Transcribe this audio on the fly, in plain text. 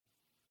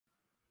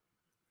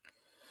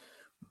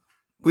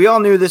We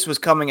all knew this was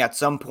coming at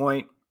some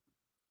point.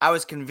 I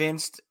was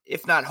convinced,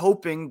 if not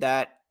hoping,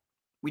 that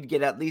we'd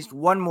get at least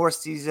one more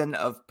season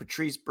of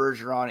Patrice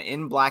Bergeron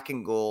in black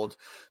and gold.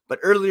 But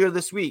earlier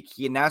this week,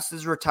 he announced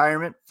his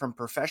retirement from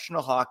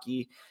professional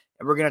hockey,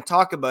 and we're going to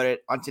talk about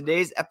it on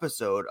today's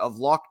episode of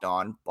Locked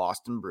On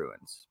Boston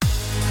Bruins.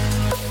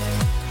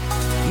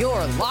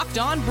 You're Locked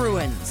On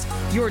Bruins,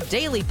 your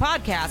daily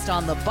podcast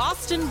on the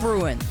Boston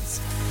Bruins.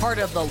 Part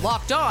of the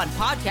Locked On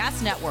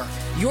Podcast Network,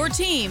 your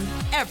team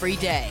every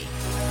day.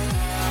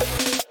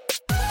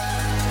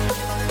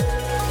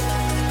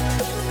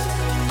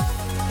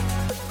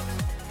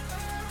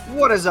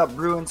 What is up,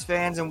 Bruins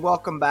fans, and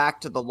welcome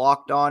back to the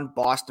Locked On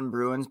Boston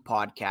Bruins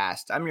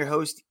podcast. I'm your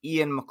host,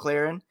 Ian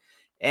McLaren,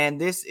 and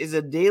this is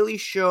a daily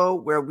show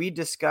where we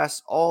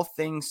discuss all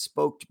things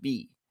Spoked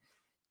B.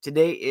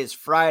 Today is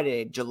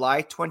Friday,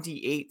 July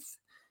 28th,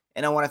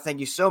 and I want to thank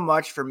you so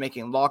much for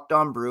making Locked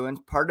On Bruins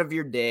part of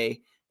your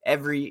day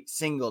every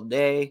single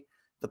day.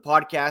 The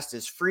podcast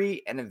is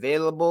free and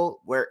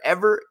available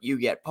wherever you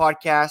get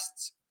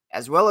podcasts,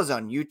 as well as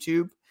on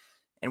YouTube.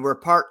 And we're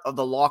part of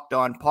the Locked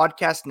On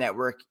Podcast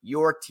Network,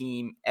 your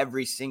team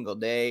every single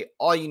day.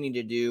 All you need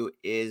to do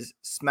is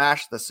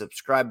smash the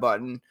subscribe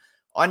button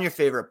on your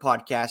favorite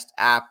podcast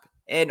app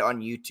and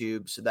on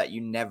YouTube so that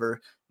you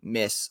never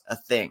miss a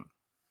thing.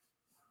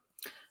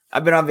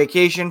 I've been on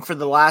vacation for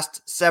the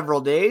last several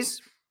days.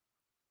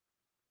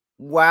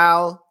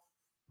 While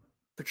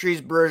Patrice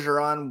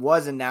Bergeron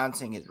was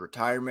announcing his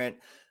retirement,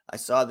 I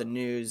saw the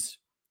news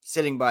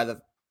sitting by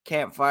the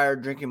campfire,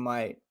 drinking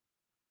my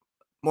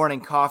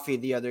morning coffee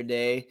the other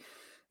day,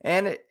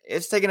 and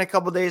it's taken a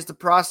couple days to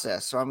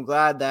process. So I'm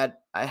glad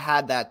that I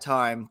had that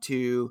time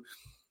to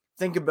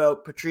think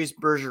about Patrice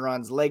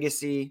Bergeron's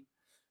legacy,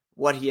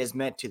 what he has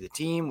meant to the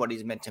team, what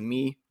he's meant to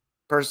me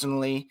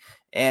personally,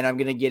 and I'm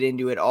going to get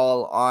into it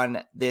all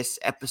on this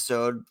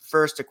episode.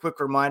 First, a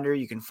quick reminder,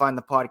 you can find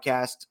the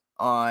podcast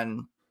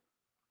on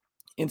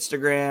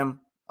Instagram,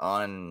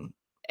 on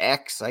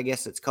X, I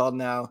guess it's called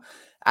now,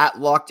 at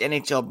Locked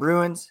NHL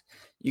Bruins.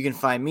 You can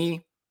find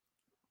me,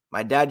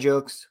 my dad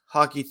jokes,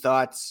 hockey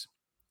thoughts,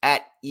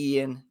 at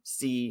Ian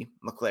C.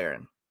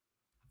 McLaren.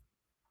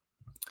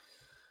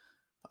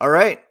 All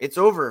right, it's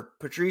over.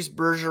 Patrice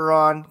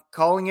Bergeron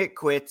calling it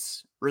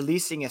quits,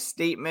 releasing a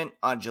statement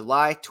on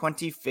July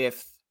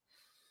 25th,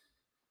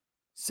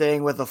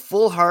 saying, with a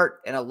full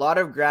heart and a lot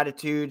of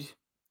gratitude,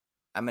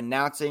 I'm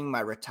announcing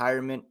my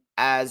retirement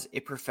as a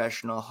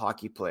professional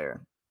hockey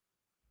player.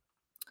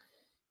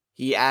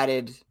 He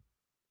added,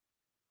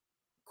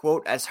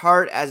 quote, as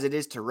hard as it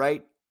is to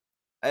write,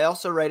 I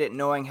also write it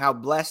knowing how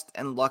blessed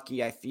and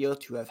lucky I feel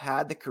to have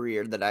had the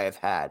career that I have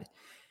had,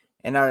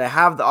 and that I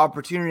have the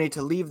opportunity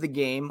to leave the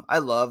game I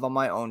love on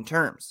my own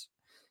terms.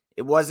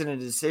 It wasn't a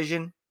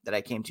decision that I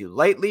came to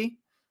lightly,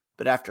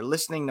 but after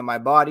listening to my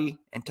body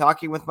and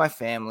talking with my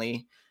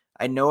family,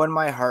 I know in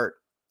my heart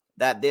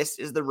that this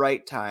is the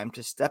right time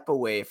to step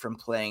away from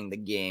playing the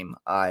game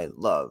I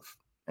love,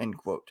 end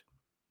quote.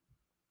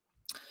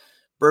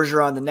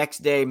 Bergeron the next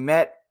day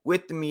met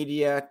with the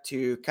media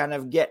to kind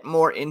of get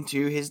more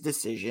into his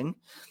decision.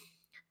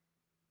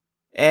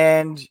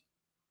 And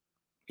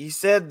he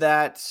said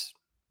that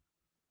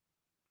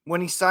when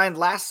he signed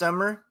last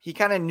summer, he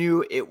kind of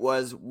knew it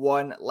was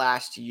one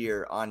last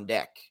year on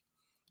deck.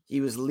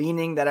 He was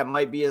leaning that it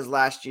might be his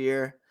last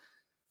year.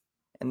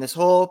 And this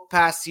whole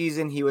past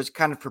season, he was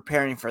kind of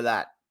preparing for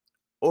that.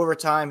 Over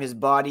time, his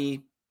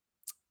body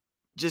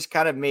just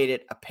kind of made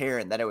it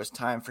apparent that it was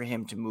time for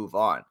him to move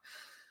on.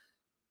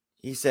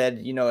 He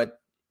said,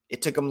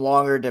 it took him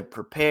longer to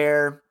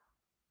prepare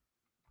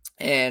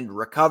and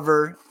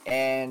recover.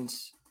 And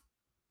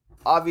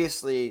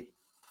obviously,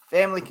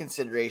 family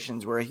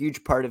considerations were a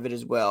huge part of it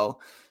as well,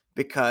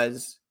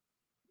 because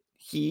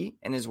he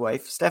and his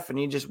wife,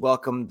 Stephanie, just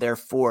welcomed their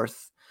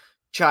fourth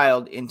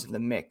child into the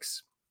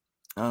mix.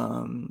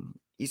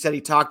 He said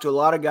he talked to a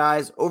lot of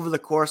guys over the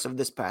course of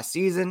this past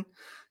season,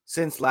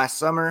 since last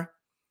summer.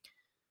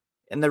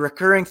 And the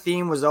recurring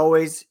theme was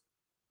always,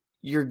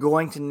 you're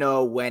going to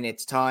know when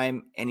it's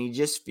time, and he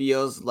just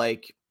feels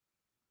like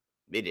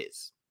it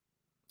is.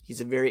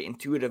 He's a very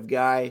intuitive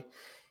guy.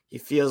 He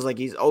feels like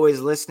he's always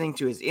listening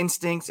to his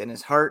instincts and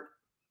his heart,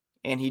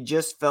 and he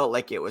just felt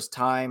like it was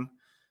time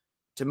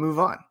to move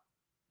on.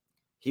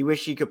 He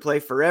wished he could play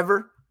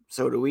forever,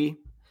 so do we,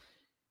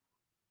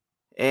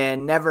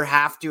 and never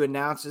have to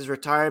announce his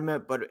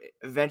retirement, but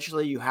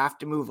eventually you have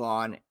to move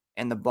on,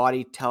 and the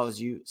body tells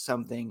you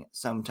something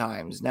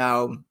sometimes.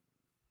 Now,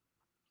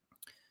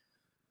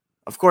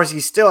 of course,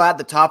 he's still at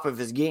the top of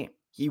his game.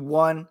 He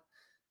won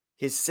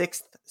his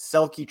sixth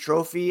Selke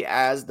Trophy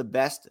as the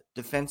best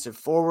defensive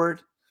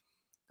forward.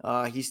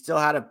 He still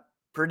had a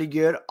pretty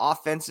good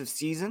offensive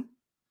season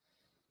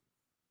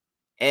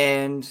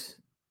and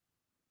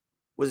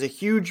was a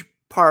huge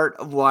part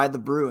of why the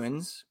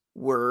Bruins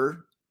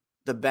were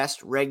the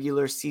best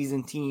regular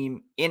season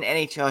team in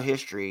NHL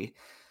history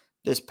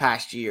this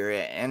past year.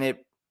 And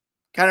it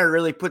kind of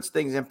really puts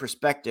things in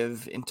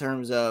perspective in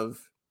terms of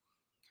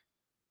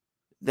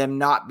them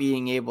not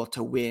being able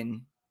to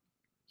win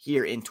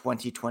here in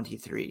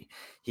 2023.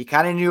 He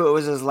kind of knew it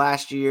was his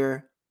last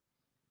year.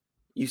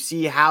 You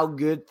see how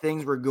good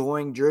things were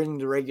going during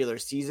the regular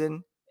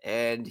season,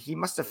 and he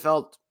must have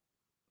felt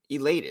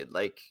elated.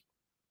 Like,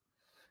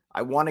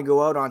 I want to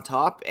go out on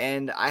top,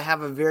 and I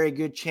have a very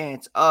good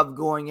chance of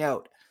going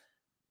out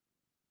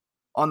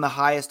on the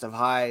highest of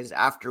highs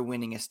after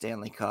winning a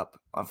Stanley Cup.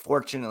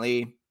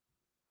 Unfortunately,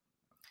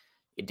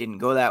 it didn't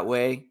go that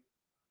way.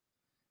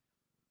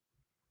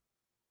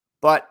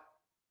 But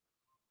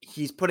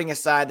he's putting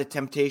aside the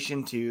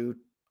temptation to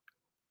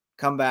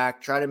come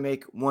back, try to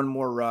make one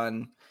more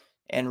run,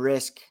 and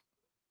risk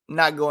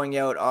not going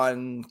out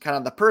on kind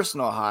of the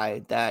personal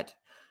high that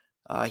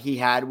he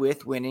had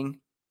with winning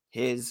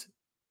his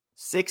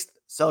 6th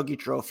Selke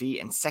Trophy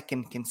and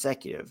 2nd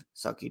consecutive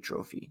Selke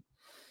Trophy.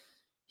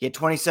 He had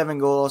 27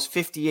 goals,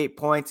 58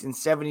 points in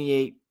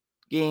 78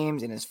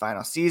 games in his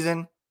final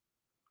season.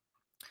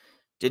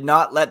 Did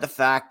not let the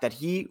fact that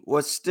he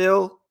was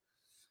still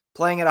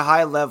playing at a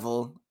high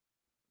level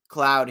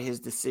cloud his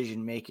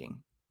decision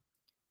making.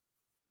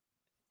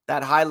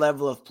 That high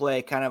level of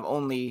play kind of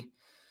only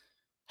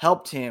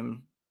helped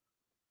him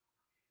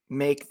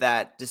make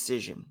that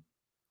decision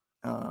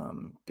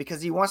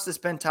because he wants to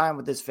spend time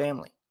with his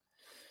family.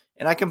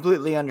 And I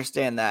completely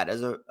understand that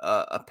as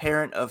a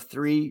parent of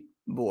 3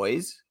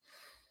 boys.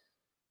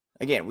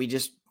 Again,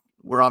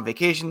 we're on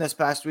vacation this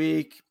past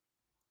week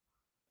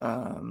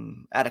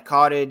at a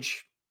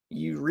cottage.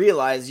 You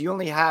realize you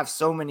only have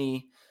so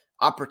many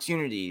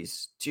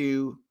opportunities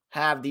to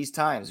have these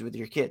times with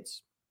your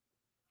kids.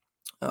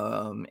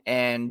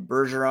 And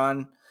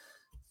Bergeron,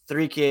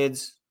 3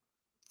 kids,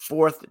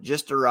 4th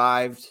just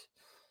arrived.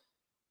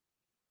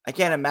 I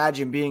can't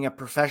imagine being a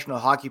professional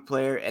hockey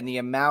player and the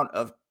amount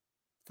of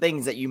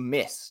things that you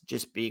miss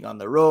just being on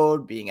the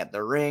road, being at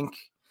the rink,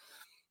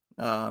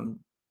 even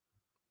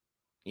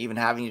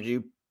having to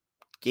do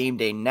game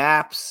day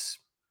naps,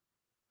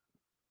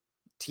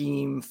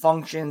 team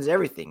functions,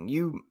 everything.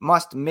 You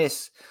must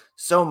miss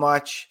so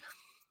much.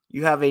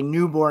 You have a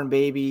newborn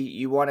baby.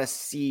 You want to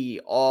see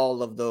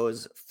all of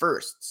those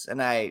firsts.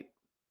 And I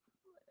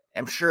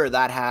am sure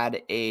that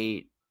had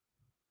a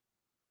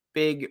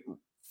big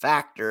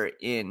factor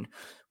in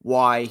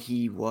why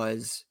he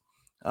was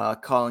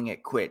calling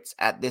it quits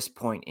at this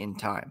point in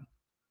time.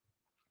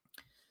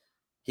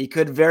 He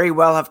could very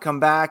well have come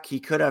back. He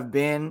could have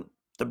been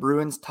the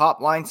Bruins'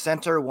 top line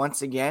center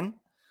once again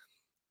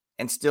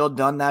and still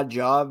done that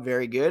job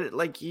very good.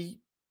 Like he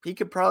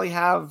could probably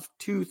have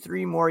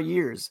 2-3 more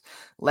years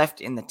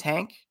left in the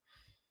tank.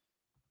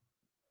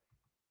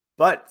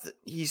 But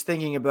he's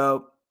thinking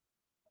about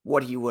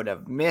what he would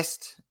have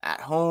missed at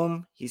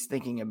home. He's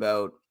thinking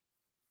about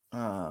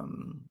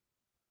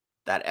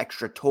that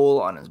extra toll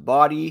on his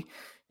body,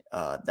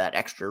 that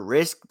extra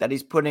risk that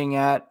he's putting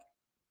at.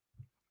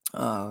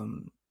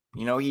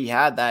 He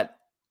had that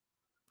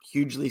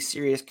hugely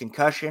serious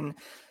concussion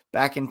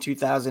back in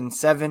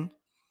 2007,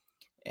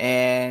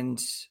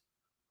 and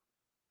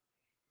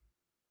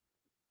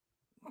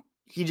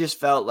he just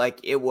felt like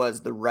it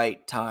was the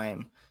right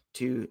time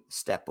to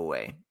step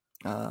away.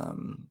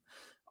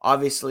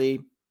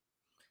 Obviously,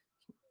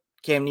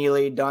 Cam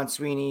Neely, Don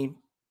Sweeney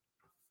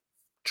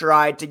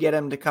tried to get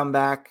him to come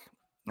back.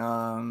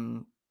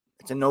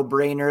 It's a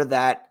no-brainer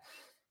that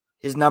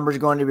his number is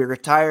going to be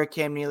retired.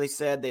 Cam Neely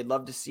said they'd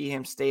love to see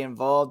him stay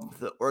involved with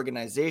the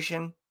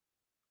organization.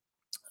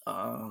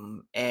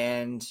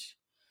 And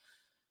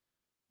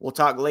we'll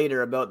talk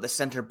later about the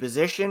center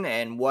position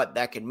and what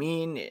that could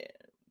mean,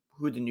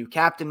 who the new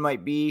captain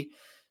might be.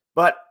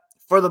 But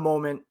for the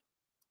moment,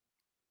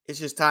 it's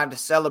just time to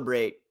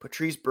celebrate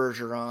Patrice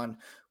Bergeron,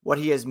 what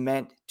he has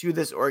meant to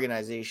this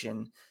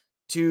organization,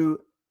 to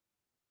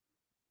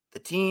the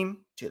team,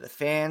 to the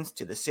fans,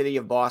 to the city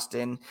of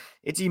Boston.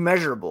 It's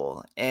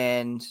immeasurable.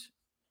 And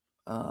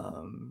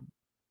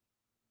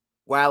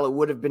while it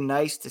would have been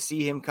nice to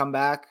see him come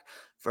back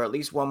for at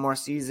least one more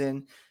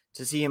season,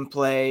 to see him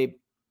play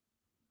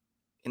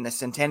in the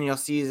centennial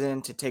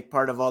season, to take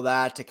part of all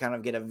that, to kind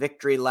of get a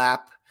victory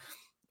lap,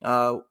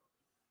 so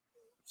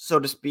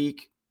to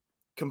speak,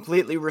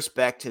 completely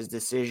respect his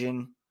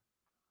decision.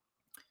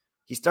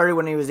 He started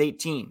when he was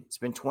 18. It's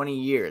been 20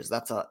 years.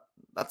 That's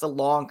a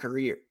long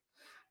career.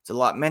 It's a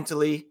lot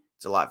mentally.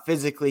 It's a lot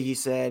physically, he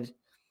said.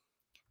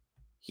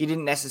 He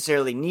didn't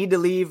necessarily need to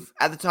leave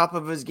at the top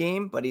of his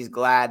game, but he's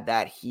glad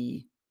that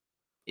he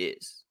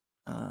is.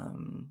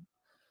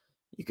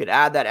 You could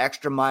add that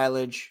extra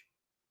mileage,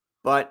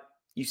 but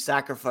you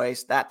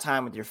sacrifice that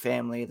time with your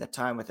family, that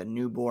time with a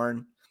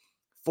newborn.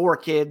 4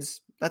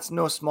 kids, that's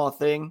no small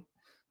thing.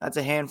 That's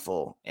a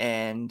handful.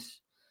 And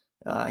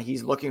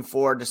he's looking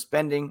forward to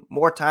spending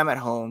more time at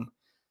home.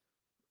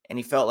 And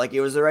he felt like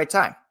it was the right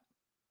time.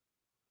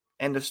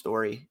 End of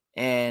story.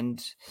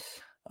 And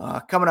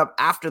coming up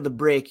after the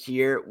break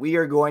here, we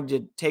are going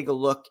to take a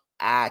look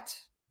at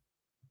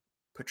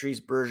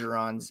Patrice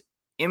Bergeron's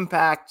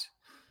impact,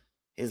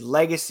 his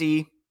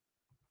legacy,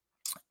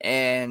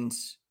 and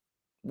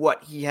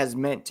what he has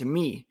meant to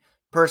me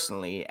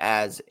personally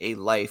as a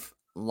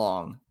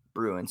lifelong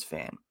Bruins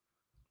fan.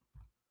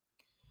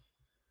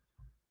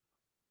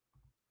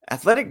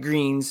 Athletic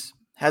Greens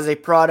has a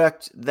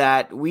product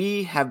that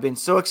we have been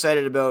so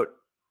excited about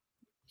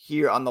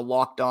here on the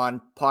Locked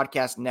On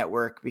Podcast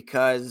Network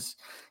because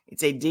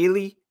it's a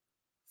daily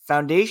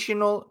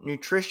foundational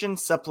nutrition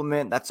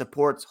supplement that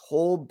supports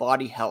whole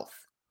body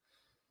health.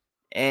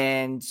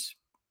 And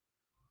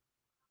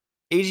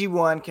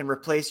AG1 can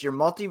replace your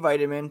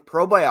multivitamin,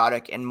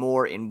 probiotic, and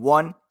more in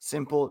one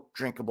simple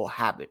drinkable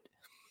habit.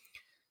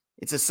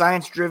 It's a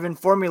science-driven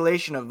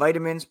formulation of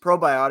vitamins,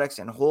 probiotics,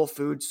 and whole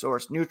food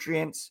source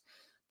nutrients.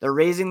 They're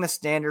raising the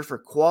standard for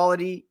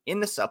quality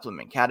in the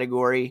supplement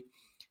category.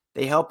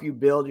 They help you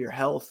build your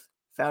health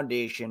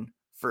foundation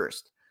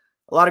first.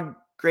 A lot of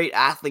great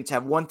athletes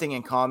have one thing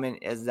in common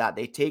is that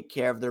they take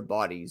care of their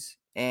bodies,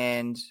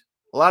 and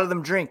a lot of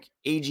them drink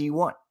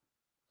AG1.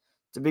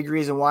 It's a big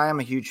reason why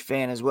I'm a huge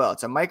fan as well.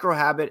 It's a micro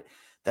habit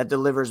that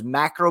delivers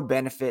macro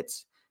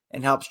benefits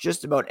and helps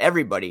just about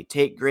everybody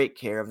take great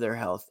care of their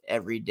health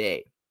every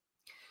day.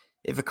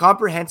 If a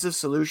comprehensive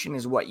solution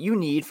is what you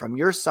need from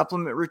your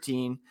supplement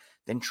routine,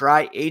 then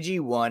try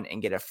AG1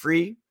 and get a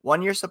free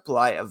 1-year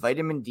supply of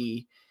vitamin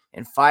D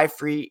and 5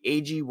 free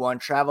AG1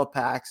 travel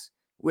packs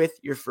with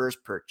your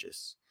first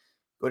purchase.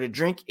 Go to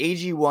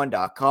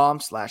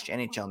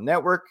drinkag1.com/NHL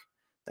Network.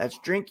 That's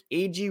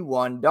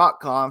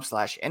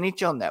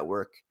drinkag1.com/NHL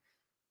Network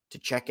to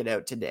check it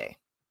out today.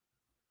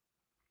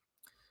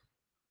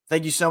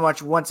 Thank you so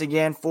much once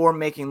again for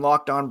making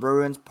Locked On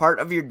Bruins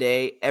part of your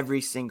day every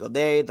single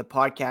day. The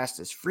podcast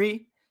is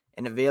free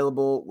and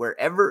available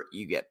wherever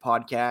you get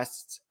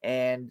podcasts.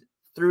 And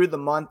through the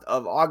month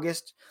of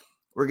August,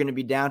 we're going to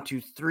be down to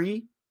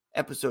 3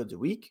 episodes a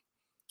week.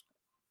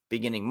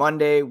 Beginning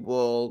Monday,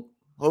 we'll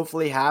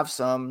hopefully have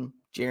some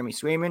Jeremy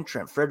Swayman,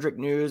 Trent Frederick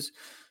news.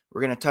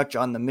 We're going to touch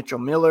on the Mitchell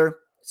Miller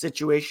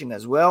situation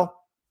as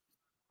well.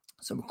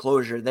 Some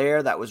closure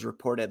there that was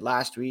reported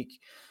last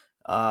week.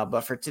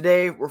 But for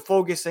today, we're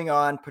focusing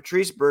on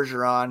Patrice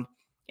Bergeron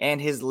and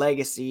his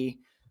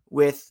legacy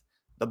with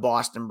the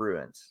Boston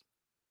Bruins.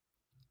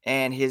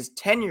 And his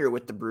tenure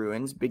with the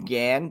Bruins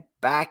began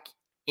back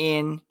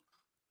in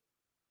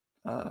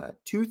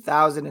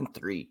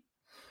 2003.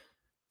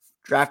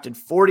 Drafted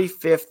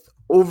 45th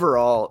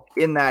overall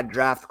in that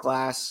draft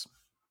class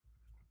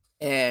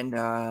and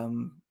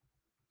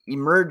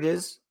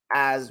emerges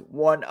as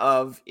one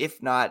of,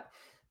 if not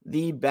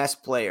the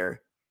best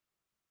player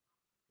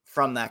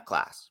from that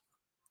class.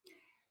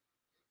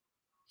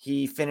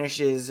 He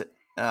finishes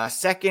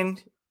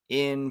second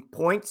in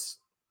points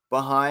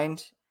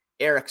behind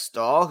Eric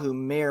Stahl, who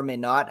may or may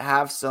not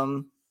have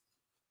some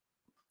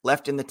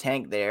left in the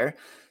tank there.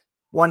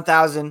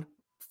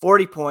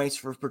 1,040 points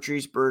for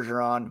Patrice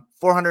Bergeron,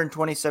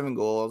 427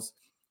 goals,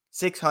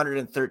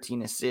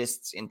 613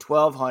 assists in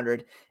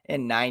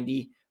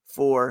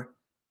 1,294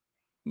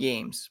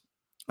 games.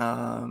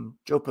 Joe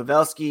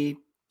Pavelski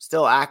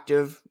still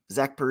active.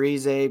 Zach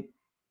Parise,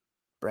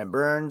 Brent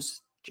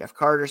Burns, Jeff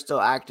Carter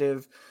still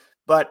active.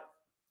 But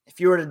if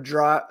you were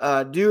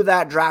to do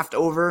that draft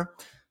over,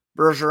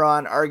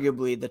 Bergeron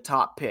arguably the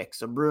top pick.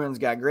 So Bruins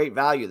got great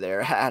value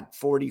there at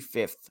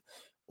 45th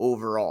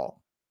overall.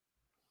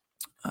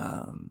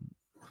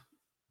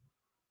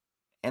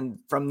 And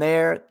from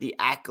there, the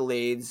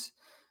accolades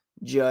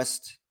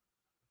just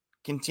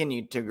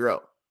continued to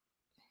grow.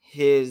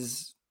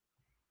 His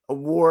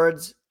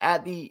awards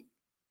at the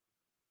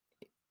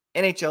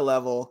NHL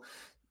level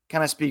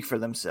kind of speak for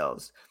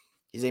themselves.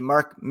 He's a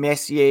Mark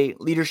Messier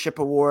Leadership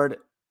Award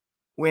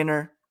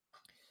winner.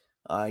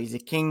 He's a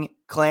King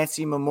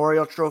Clancy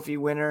Memorial Trophy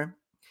winner.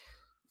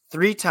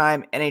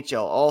 3-time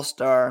NHL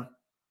All-Star.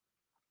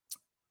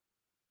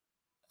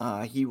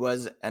 He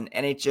was an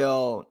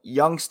NHL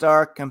Young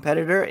Star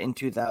competitor in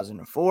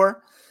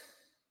 2004.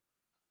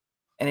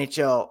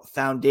 NHL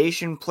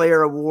Foundation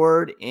Player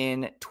Award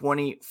in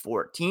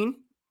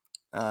 2014.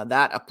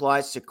 That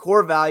applies to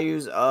core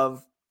values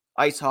of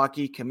ice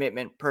hockey: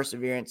 commitment,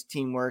 perseverance,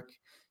 teamwork,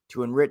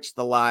 to enrich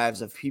the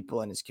lives of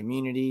people in his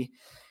community.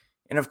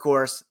 And of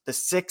course, the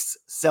 6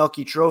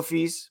 Selke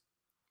trophies: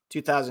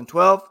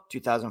 2012,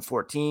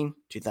 2014,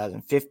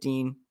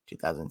 2015,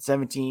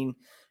 2017,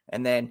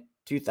 and then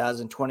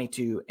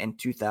 2022 and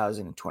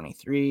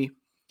 2023.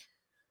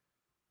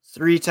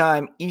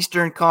 3-time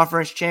Eastern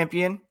Conference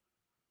champion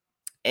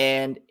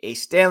and a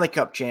Stanley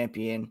Cup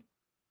champion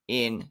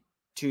in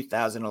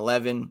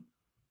 2011.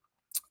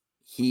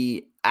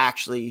 He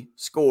actually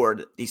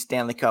scored the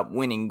Stanley Cup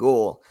winning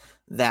goal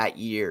that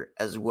year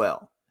as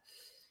well.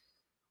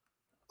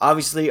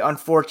 Obviously,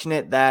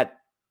 unfortunate that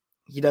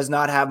he does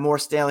not have more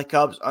Stanley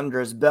Cups under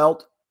his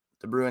belt.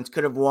 The Bruins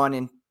could have won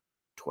in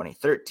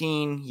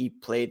 2013. He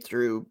played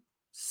through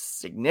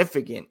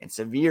significant and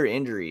severe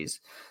injuries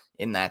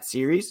in that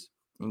series,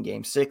 in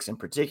Game 6 in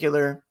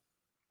particular.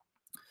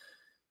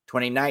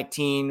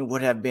 2019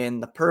 would have been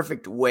the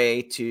perfect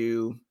way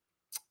to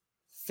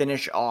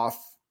finish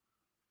off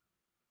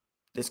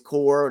this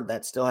core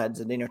that still had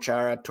Zdeno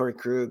Chara, Torrey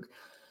Krug,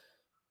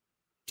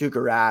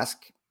 Tuukka Rask.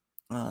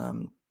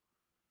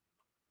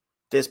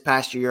 This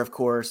past year, of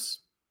course,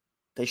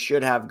 they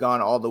should have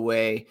gone all the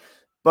way,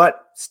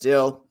 but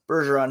still,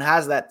 Bergeron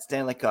has that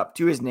Stanley Cup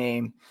to his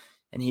name,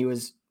 and he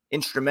was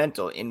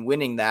instrumental in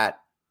winning that,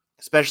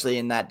 especially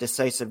in that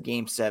decisive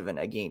Game 7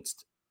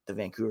 against the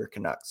Vancouver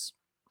Canucks.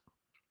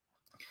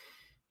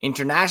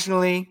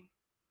 Internationally,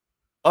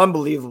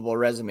 unbelievable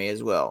resume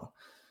as well.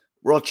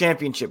 World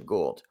Championship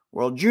gold,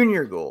 World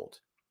Junior gold,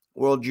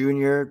 World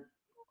Junior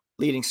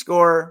leading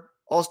scorer,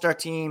 All-Star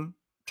team,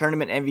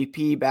 tournament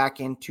MVP back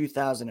in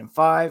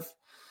 2005.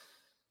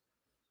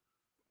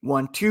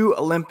 Won 2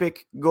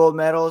 Olympic gold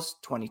medals,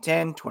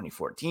 2010,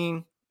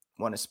 2014.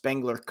 Won a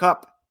Spengler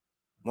Cup.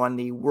 Won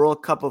the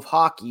World Cup of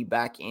Hockey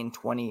back in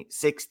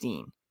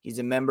 2016. He's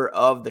a member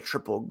of the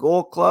Triple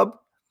Goal Club.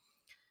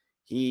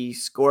 He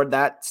scored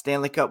that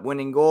Stanley Cup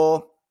winning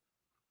goal,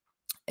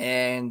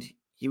 and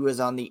he was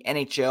on the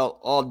NHL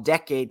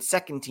All-Decade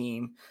second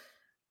team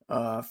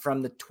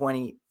from the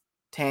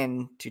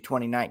 2010 to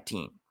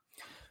 2019.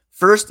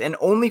 First and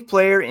only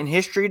player in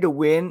history to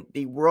win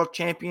the World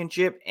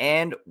Championship,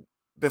 and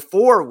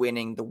before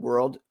winning the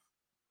World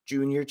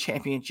Junior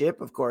Championship,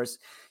 of course,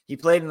 he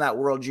played in that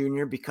World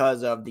Junior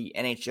because of the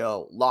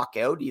NHL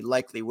lockout. He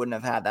likely wouldn't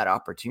have had that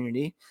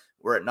opportunity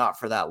were it not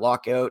for that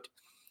lockout.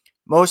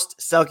 Most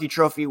Selke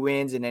Trophy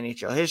wins in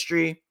NHL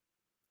history.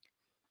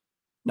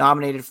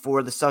 Nominated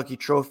for the Selke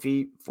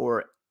Trophy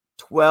for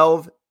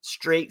 12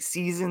 straight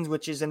seasons,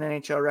 which is an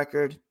NHL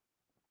record.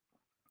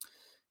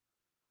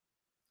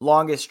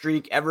 Longest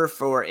streak ever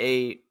for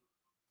any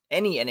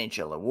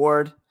NHL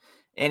award.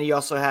 And he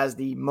also has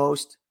the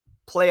most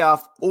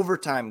playoff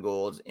overtime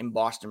goals in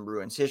Boston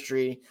Bruins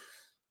history.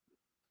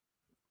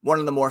 One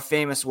of the more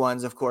famous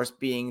ones, of course,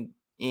 being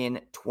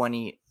in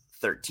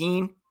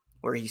 2013,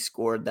 where he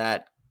scored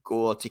that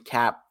goal to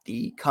cap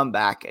the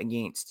comeback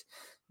against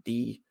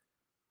the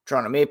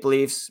Toronto Maple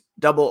Leafs.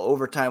 Double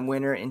overtime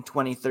winner in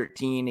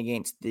 2013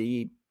 against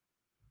the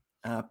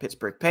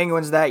Pittsburgh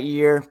Penguins that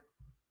year.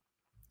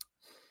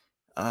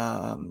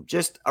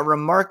 Just a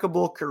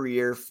remarkable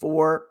career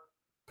for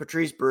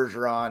Patrice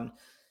Bergeron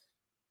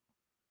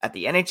at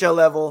the NHL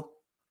level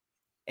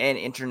and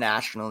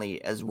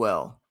internationally as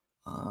well.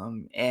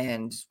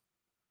 And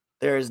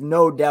there is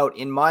no doubt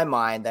in my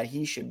mind that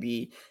he should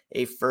be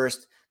a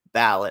first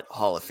ballot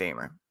Hall of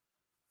Famer.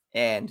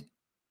 And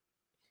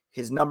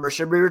his number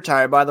should be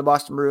retired by the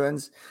Boston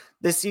Bruins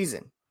this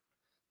season.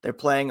 They're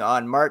playing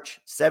on March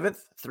 7th,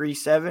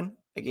 3-7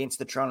 against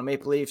the Toronto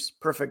Maple Leafs.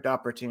 Perfect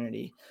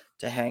opportunity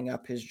to hang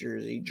up his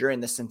jersey during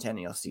the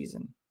centennial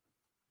season.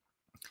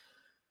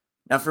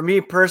 Now, for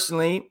me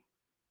personally,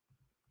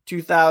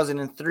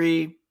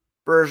 2003,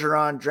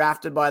 Bergeron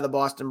drafted by the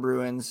Boston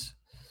Bruins.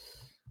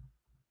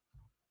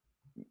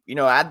 You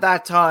know, at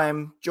that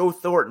time, Joe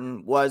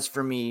Thornton was,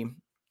 for me,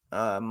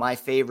 my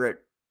favorite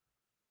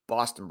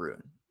Boston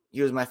Bruin.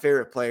 He was my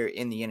favorite player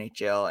in the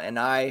NHL,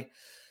 and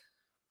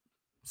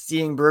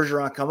seeing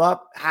Bergeron come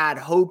up, had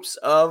hopes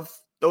of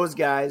those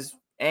guys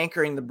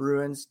anchoring the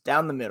Bruins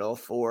down the middle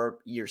for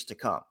years to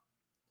come.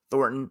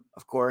 Thornton,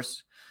 of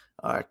course,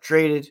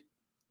 traded.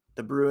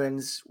 The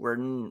Bruins were,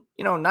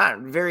 not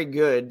very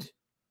good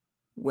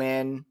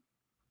when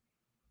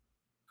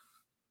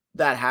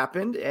that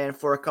happened. And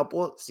for a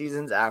couple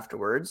seasons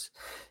afterwards,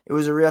 it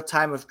was a real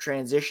time of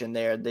transition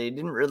there. They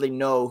didn't really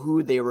know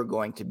who they were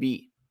going to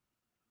be.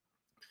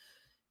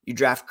 You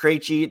draft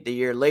Krejci the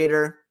year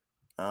later,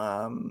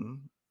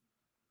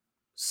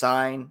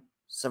 sign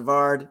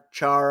Savard,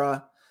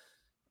 Chara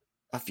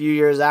a few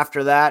years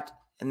after that,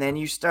 and then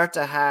you start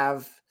to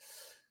have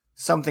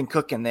something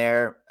cooking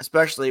there,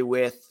 especially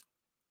with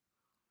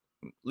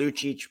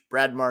Lucic,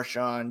 Brad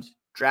Marchand,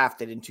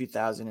 drafted in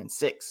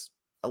 2006,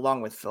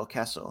 along with Phil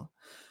Kessel.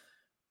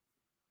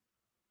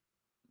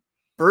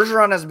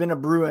 Bergeron has been a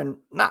Bruin,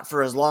 not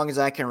for as long as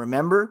I can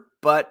remember,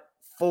 but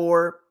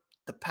for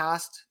the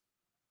past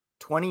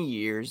 20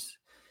 years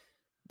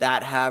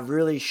that have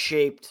really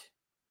shaped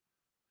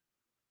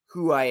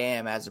who I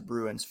am as a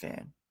Bruins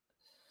fan.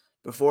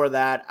 Before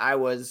that, I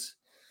was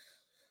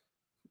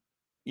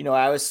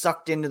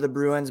sucked into the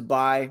Bruins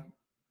by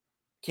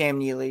Cam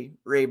Neely,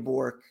 Ray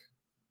Bourque,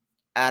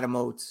 Adam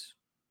Oates,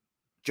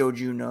 Joe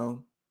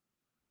Juneau,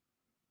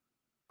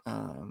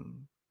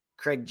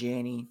 Craig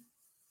Janney.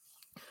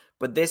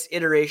 But this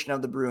iteration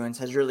of the Bruins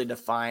has really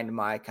defined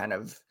my kind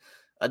of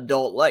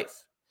adult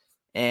life.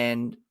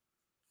 And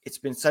it's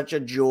been such a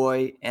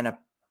joy and a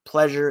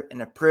pleasure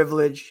and a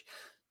privilege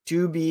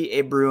to be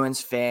a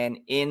Bruins fan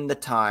in the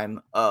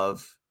time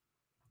of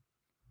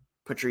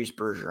Patrice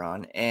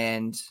Bergeron.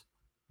 And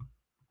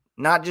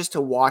not just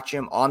to watch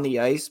him on the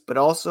ice, but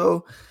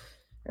also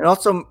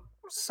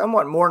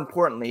somewhat more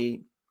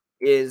importantly,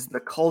 is the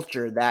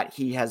culture that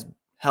he has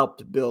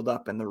helped build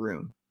up in the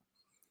room.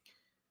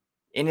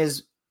 In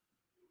his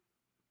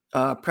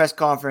press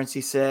conference,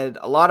 he said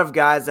a lot of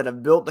guys that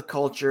have built the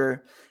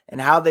culture and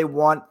how they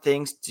want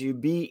things to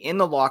be in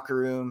the locker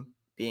room,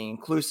 being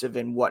inclusive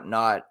and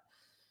whatnot,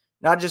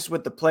 not just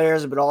with the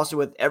players, but also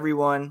with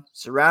everyone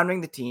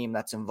surrounding the team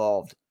that's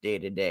involved day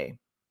to day.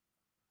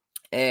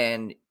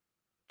 And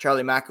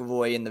Charlie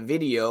McAvoy in the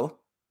video,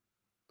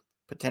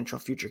 potential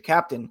future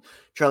captain,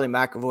 Charlie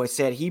McAvoy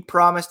said he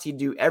promised he'd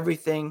do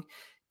everything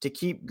to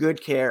keep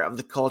good care of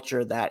the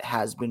culture that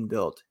has been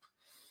built.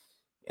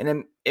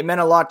 And it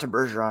meant a lot to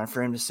Bergeron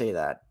for him to say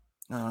that.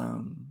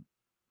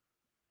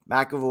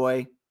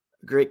 McAvoy,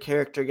 a great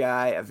character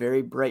guy, a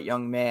very bright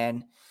young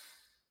man.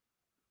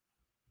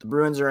 The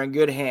Bruins are in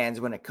good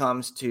hands when it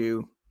comes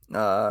to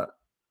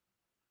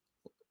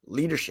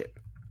leadership.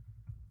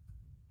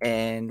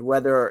 And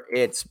whether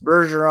it's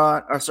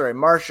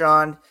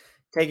Marchand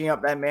taking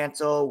up that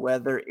mantle,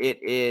 whether it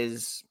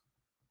is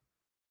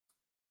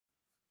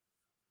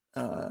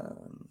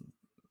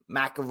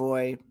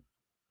McAvoy,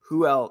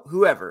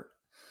 whoever,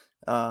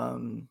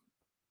 the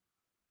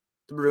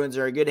Bruins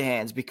are in good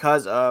hands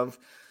because of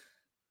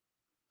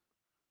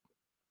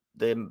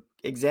the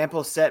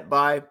example set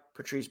by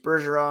Patrice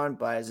Bergeron,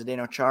 by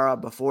Zdeno Chara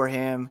before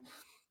him.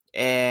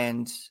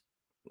 And,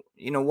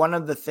 one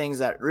of the things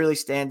that really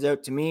stands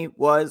out to me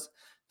was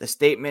the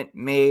statement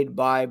made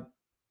by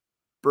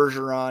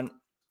Bergeron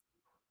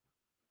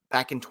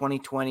back in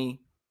 2020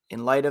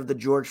 in light of the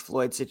George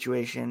Floyd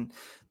situation,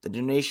 the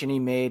donation he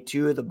made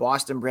to the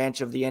Boston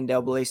branch of the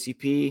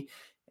NAACP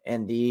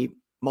and the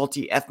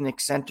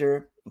Multi-Ethnic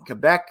Center in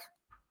Quebec.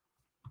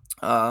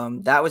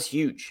 That was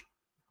huge,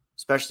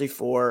 especially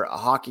for a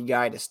hockey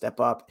guy to step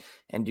up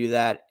and do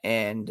that.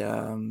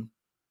 And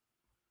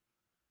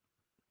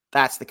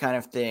that's the kind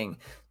of thing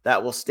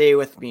that will stay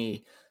with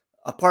me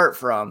apart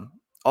from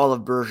all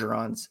of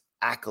Bergeron's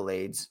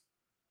accolades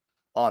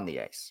on the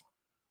ice.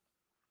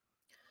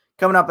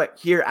 Coming up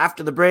here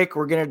after the break,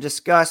 we're going to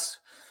discuss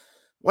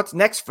what's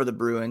next for the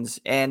Bruins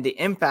and the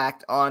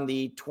impact on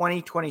the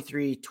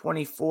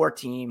 2023-24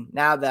 team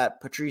now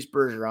that Patrice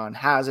Bergeron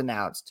has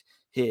announced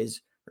his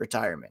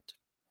retirement.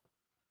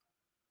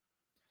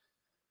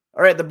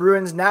 All right, the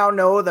Bruins now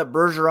know that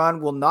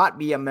Bergeron will not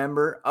be a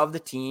member of the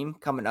team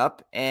coming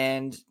up,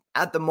 and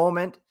at the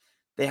moment,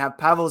 they have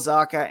Pavel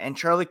Zacha and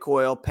Charlie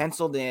Coyle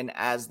penciled in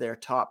as their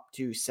top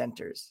two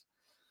centers.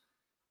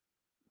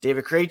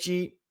 David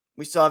Krejci,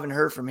 we still haven't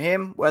heard from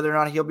him whether or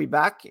not he'll be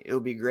back. It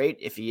would be great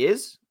if he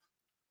is.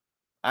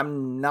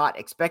 I'm not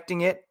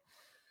expecting it.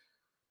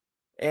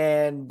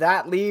 And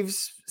that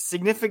leaves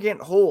significant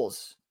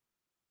holes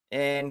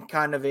and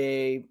kind of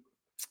a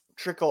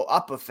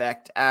trickle-up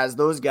effect as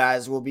those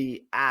guys will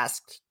be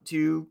asked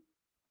to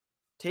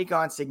take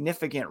on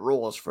significant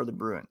roles for the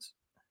Bruins.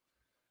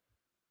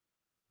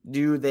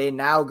 Do they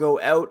now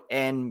go out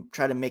and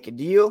try to make a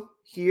deal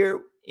here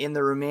in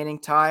the remaining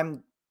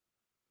time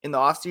in the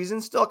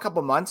offseason? Still a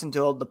couple months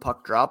until the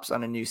puck drops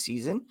on a new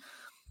season.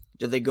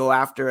 Do they go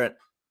after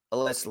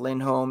Elias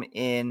Lindholm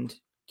in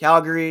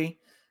Calgary?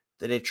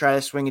 Do they try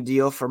to swing a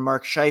deal for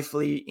Mark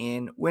Scheifele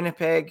in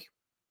Winnipeg?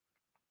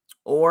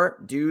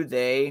 Or do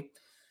they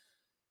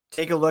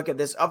take a look at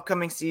this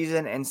upcoming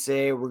season and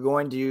say, we're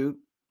going to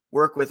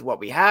work with what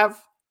we have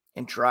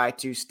and try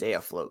to stay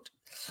afloat?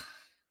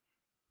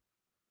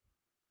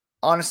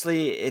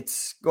 Honestly,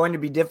 it's going to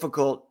be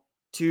difficult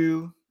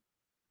to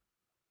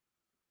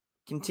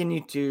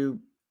continue to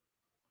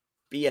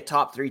be a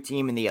top three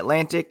team in the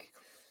Atlantic,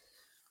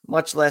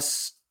 much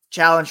less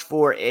challenge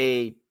for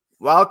a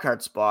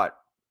wildcard spot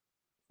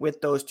with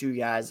those two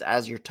guys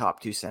as your top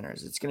two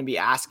centers. It's going to be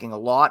asking a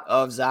lot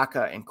of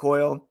Zacha and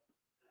Coyle.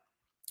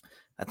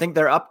 I think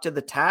they're up to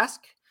the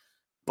task,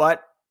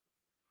 but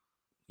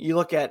you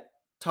look at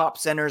top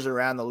centers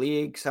around the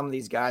league, some of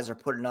these guys are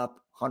putting up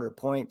 100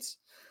 points.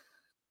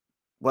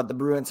 What the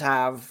Bruins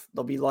have,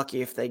 they'll be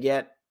lucky if they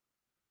get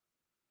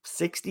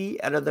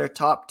 60 out of their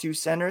top two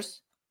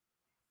centers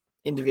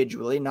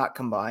individually, not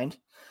combined.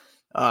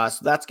 So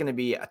that's going to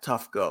be a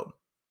tough go.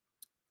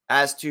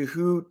 As to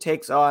who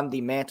takes on the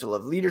mantle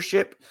of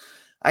leadership,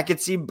 I could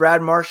see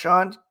Brad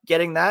Marchand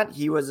getting that.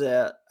 He was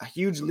a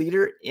huge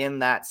leader in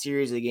that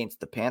series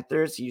against the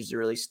Panthers. He's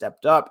really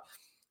stepped up,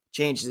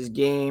 changed his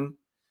game.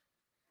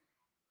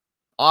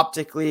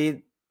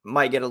 Optically,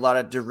 might get a lot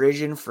of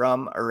derision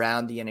from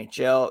around the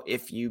NHL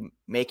if you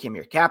make him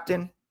your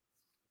captain.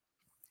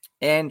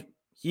 And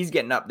he's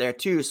getting up there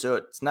too, so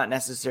it's not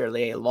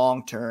necessarily a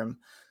long-term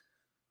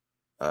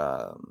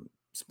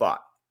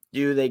spot.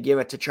 Do they give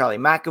it to Charlie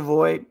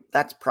McAvoy?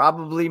 That's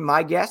probably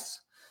my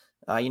guess.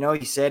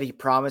 He said he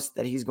promised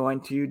that he's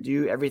going to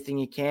do everything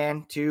he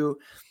can to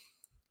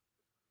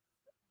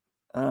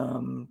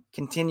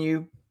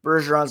continue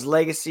Bergeron's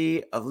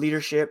legacy of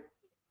leadership,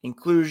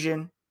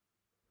 inclusion.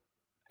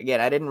 Again,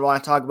 I didn't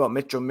want to talk about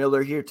Mitchell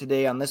Miller here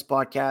today on this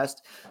podcast,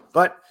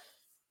 but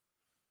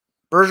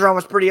Bergeron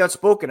was pretty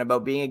outspoken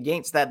about being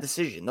against that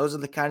decision. Those are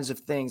the kinds of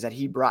things that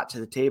he brought to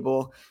the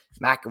table.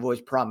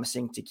 McAvoy's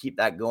promising to keep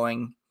that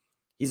going.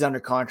 He's under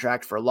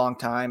contract for a long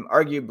time,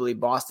 arguably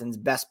Boston's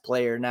best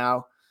player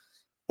now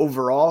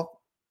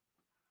overall.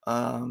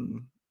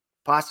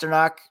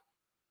 Pastrnak,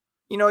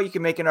 you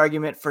can make an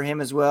argument for him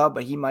as well,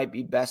 but he might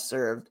be best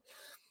served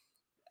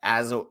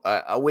as a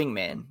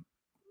wingman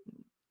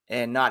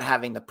and not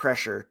having the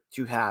pressure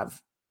to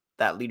have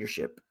that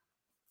leadership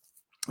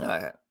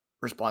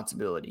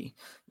responsibility.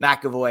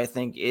 McAvoy, I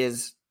think,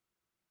 is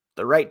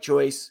the right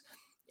choice,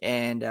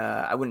 and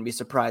I wouldn't be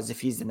surprised if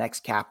he's the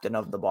next captain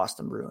of the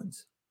Boston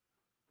Bruins.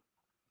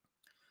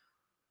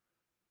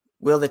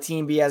 Will the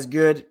team be as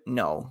good?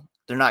 No,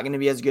 they're not going to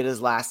be as good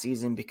as last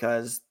season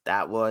because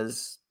that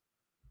was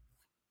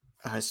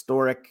a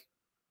historic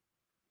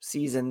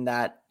season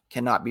that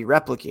cannot be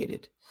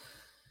replicated.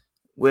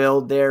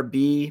 Will there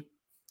be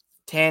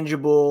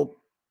tangible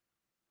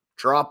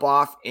drop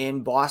off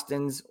in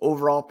Boston's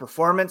overall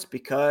performance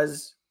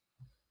because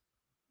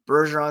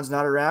Bergeron's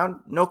not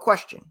around? No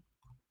question.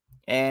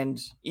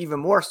 And even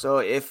more so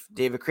if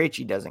David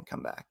Krejci doesn't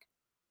come back.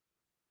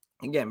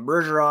 Again,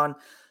 Bergeron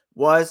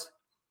was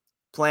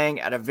playing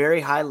at a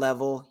very high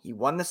level. He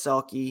won the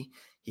Selke.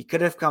 He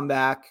could have come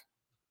back,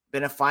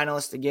 been a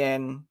finalist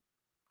again,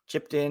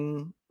 chipped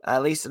in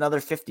at least another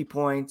 50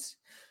 points,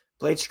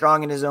 played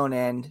strong in his own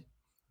end,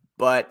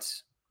 but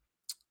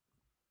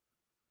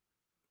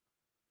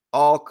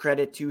all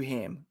credit to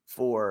him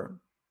for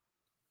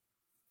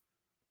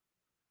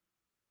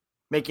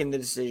making the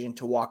decision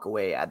to walk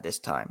away at this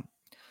time.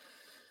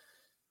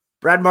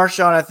 Brad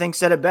Marchand, I think,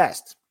 said it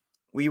best.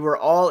 We were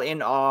all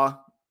in awe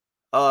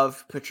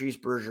of Patrice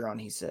Bergeron,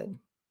 he said.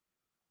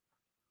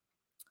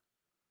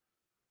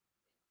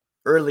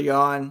 Early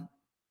on,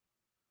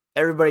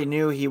 everybody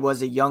knew he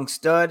was a young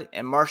stud,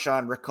 and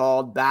Marchand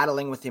recalled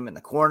battling with him in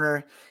the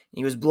corner.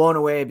 He was blown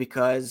away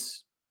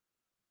because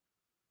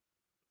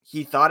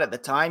he thought at the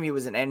time he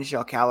was an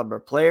NHL caliber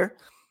player.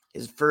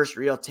 His first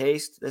real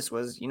taste, this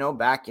was,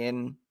 back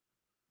in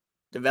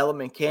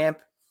development camp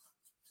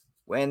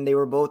when they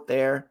were both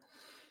there.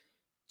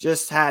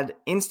 Just had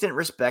instant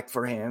respect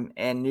for him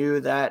and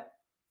knew that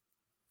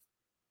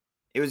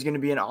it was going to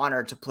be an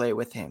honor to play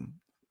with him.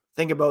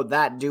 Think about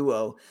that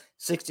duo,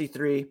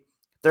 63,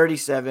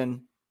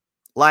 37,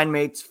 line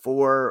mates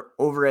for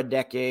over a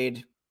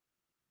decade.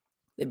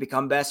 They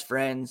become best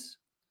friends.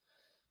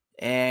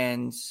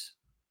 And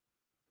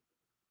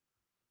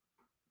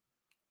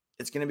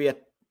it's going to be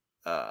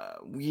a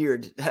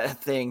weird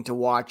thing to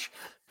watch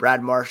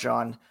Brad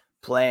Marchand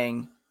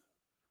playing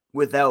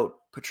without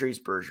Patrice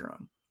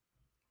Bergeron.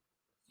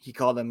 He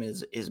called him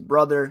his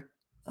brother.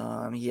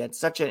 He had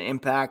such an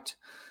impact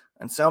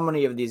on so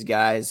many of these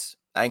guys.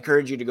 I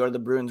encourage you to go to the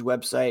Bruins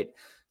website,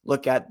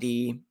 look at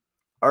the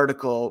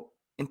article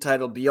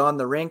entitled Beyond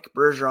the Rink.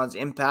 Bergeron's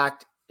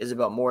impact is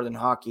about more than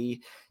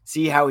hockey.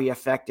 See how he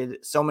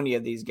affected so many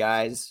of these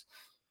guys.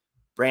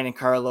 Brandon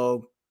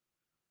Carlo,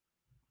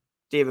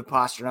 David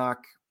Pastrnak.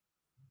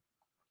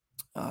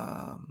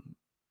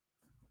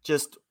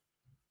 Just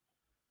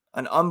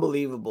an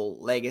unbelievable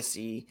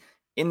legacy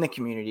in the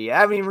community. I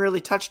haven't even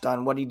really touched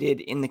on what he did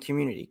in the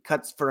community.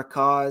 Cuts for a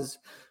Cause,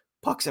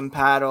 Pucks and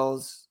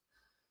Paddles,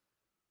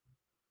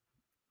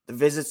 the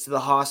visits to the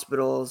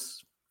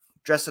hospitals,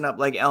 dressing up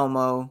like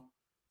Elmo.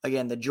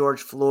 Again, the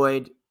George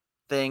Floyd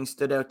thing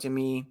stood out to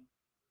me.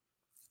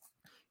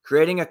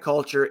 Creating a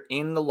culture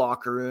in the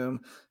locker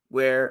room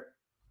where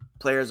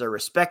players are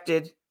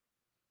respected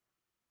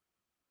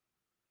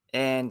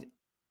and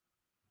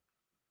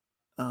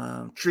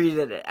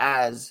treated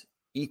as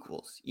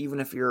equals. Even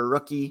if you're a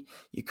rookie,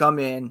 you come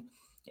in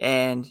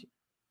and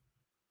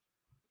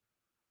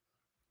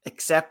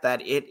accept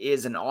that it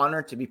is an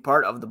honor to be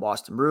part of the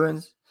Boston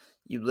Bruins.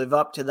 You live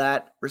up to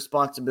that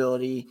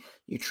responsibility.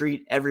 You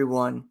treat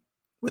everyone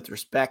with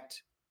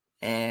respect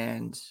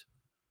and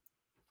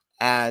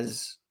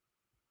as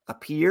a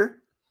peer.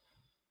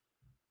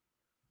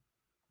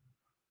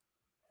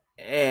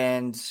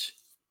 And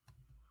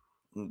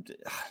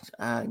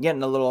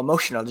getting a little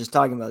emotional just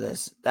talking about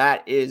this.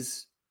 That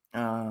is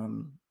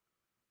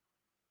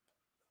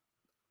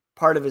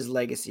part of his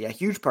legacy, a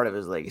huge part of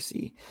his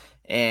legacy.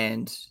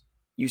 And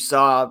you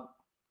saw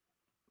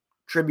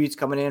tributes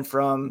coming in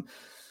from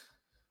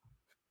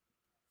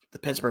the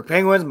Pittsburgh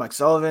Penguins, Mike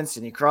Sullivan,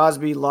 Sidney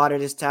Crosby lauded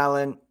his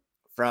talent,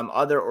 from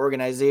other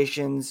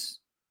organizations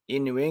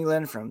in New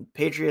England, from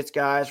Patriots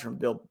guys, from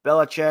Bill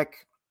Belichick.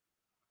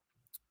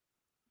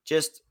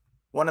 Just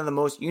one of the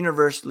most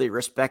universally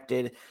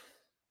respected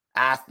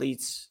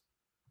athletes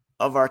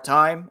of our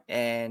time.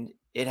 And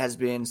it has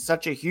been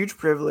such a huge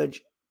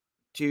privilege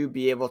to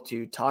be able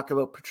to talk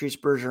about Patrice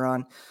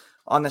Bergeron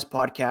on this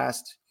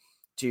podcast,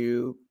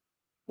 to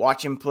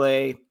watch him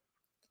play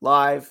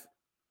live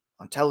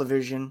on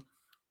television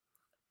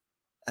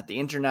at the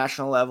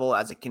international level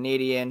as a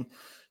Canadian.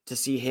 To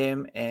see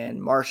him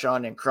and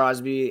Marchand and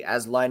Crosby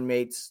as line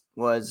mates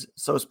was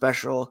so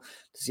special.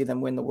 To see them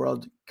win the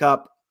World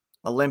Cup,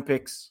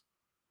 Olympics,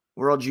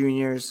 World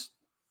Juniors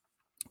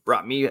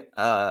brought me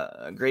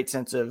a great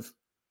sense of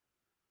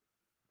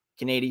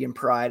Canadian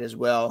pride as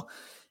well.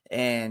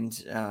 And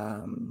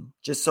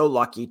just so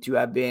lucky to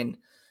have been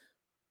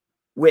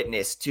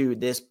witness to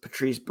this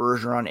Patrice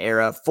Bergeron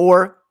era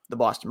for the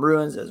Boston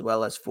Bruins, as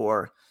well as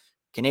for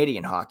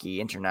Canadian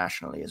hockey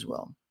internationally as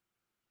well.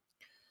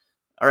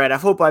 All right, I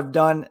hope I've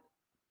done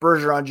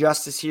Bergeron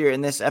justice here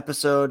in this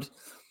episode.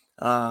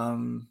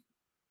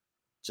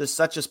 Just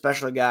such a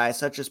special guy,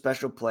 such a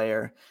special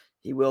player.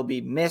 He will be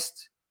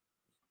missed.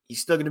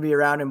 He's still going to be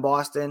around in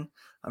Boston.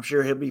 I'm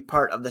sure he'll be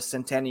part of the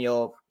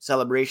centennial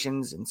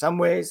celebrations in some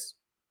ways.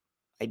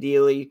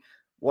 Ideally,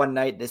 one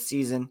night this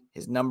season,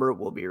 his number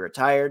will be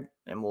retired,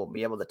 and we'll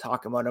be able to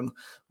talk about him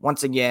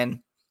once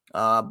again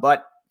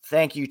But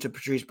thank you to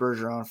Patrice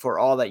Bergeron for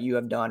all that you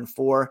have done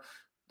for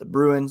the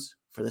Bruins,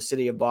 for the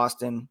city of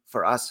Boston,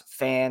 for us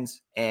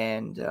fans.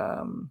 And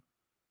I'll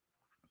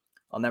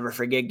never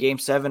forget Game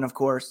 7, of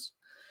course,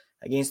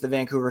 against the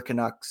Vancouver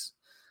Canucks.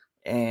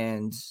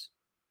 And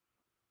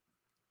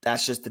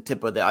that's just the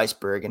tip of the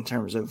iceberg in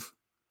terms of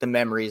the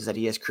memories that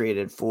he has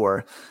created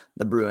for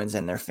the Bruins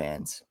and their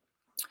fans.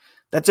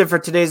 That's it for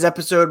today's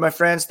episode, my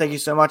friends. Thank you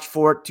so much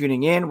for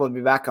tuning in. We'll be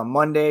back on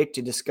Monday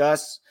to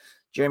discuss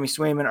Jeremy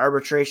Swayman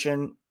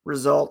arbitration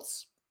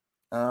results.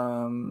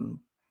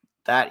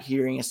 That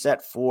hearing is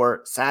set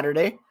for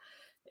Saturday,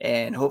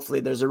 and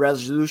hopefully there's a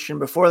resolution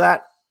before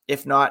that.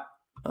 If not,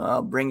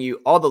 I'll bring you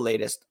all the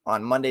latest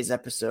on Monday's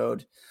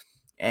episode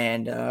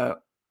and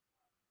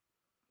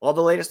all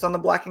the latest on the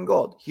Black and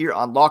Gold here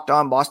on Locked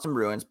On Boston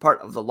Bruins,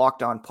 part of the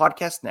Locked On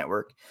Podcast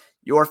Network,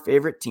 your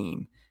favorite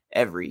team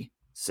every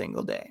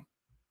single day.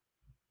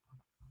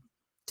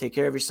 Take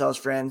care of yourselves,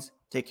 friends.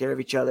 Take care of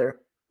each other.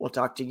 We'll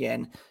talk to you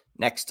again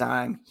next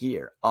time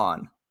here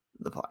on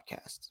the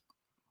podcast.